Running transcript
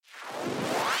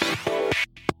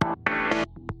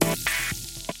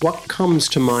What comes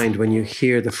to mind when you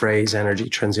hear the phrase energy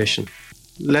transition?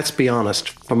 Let's be honest,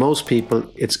 for most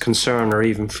people, it's concern or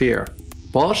even fear.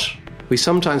 But we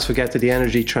sometimes forget that the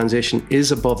energy transition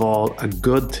is above all a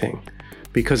good thing,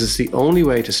 because it's the only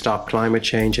way to stop climate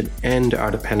change and end our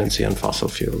dependency on fossil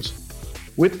fuels.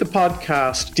 With the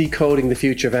podcast Decoding the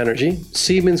Future of Energy,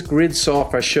 Siemens Grid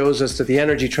software shows us that the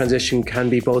energy transition can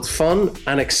be both fun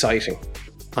and exciting.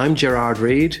 I'm Gerard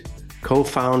Reid,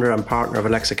 co-founder and partner of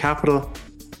Alexa Capital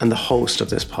and the host of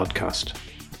this podcast.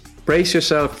 Brace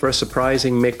yourself for a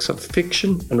surprising mix of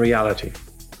fiction and reality.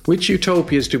 Which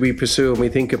utopias do we pursue when we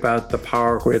think about the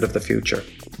power grid of the future?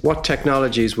 What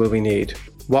technologies will we need?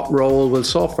 What role will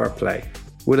software play?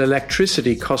 Will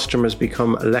electricity customers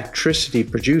become electricity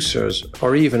producers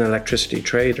or even electricity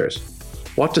traders?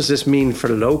 What does this mean for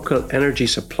local energy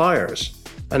suppliers?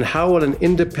 And how will an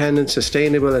independent,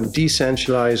 sustainable and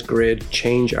decentralized grid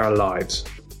change our lives?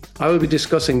 I will be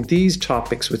discussing these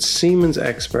topics with Siemens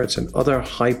experts and other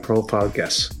high-profile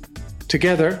guests.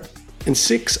 Together, in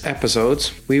 6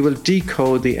 episodes, we will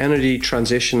decode the energy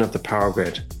transition of the power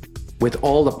grid, with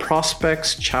all the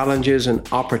prospects, challenges and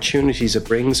opportunities it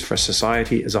brings for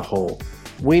society as a whole.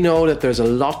 We know that there's a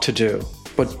lot to do,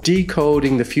 but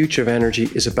decoding the future of energy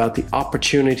is about the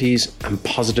opportunities and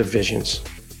positive visions.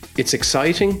 It's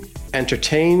exciting,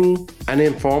 entertaining and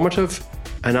informative,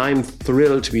 and I'm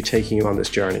thrilled to be taking you on this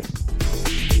journey.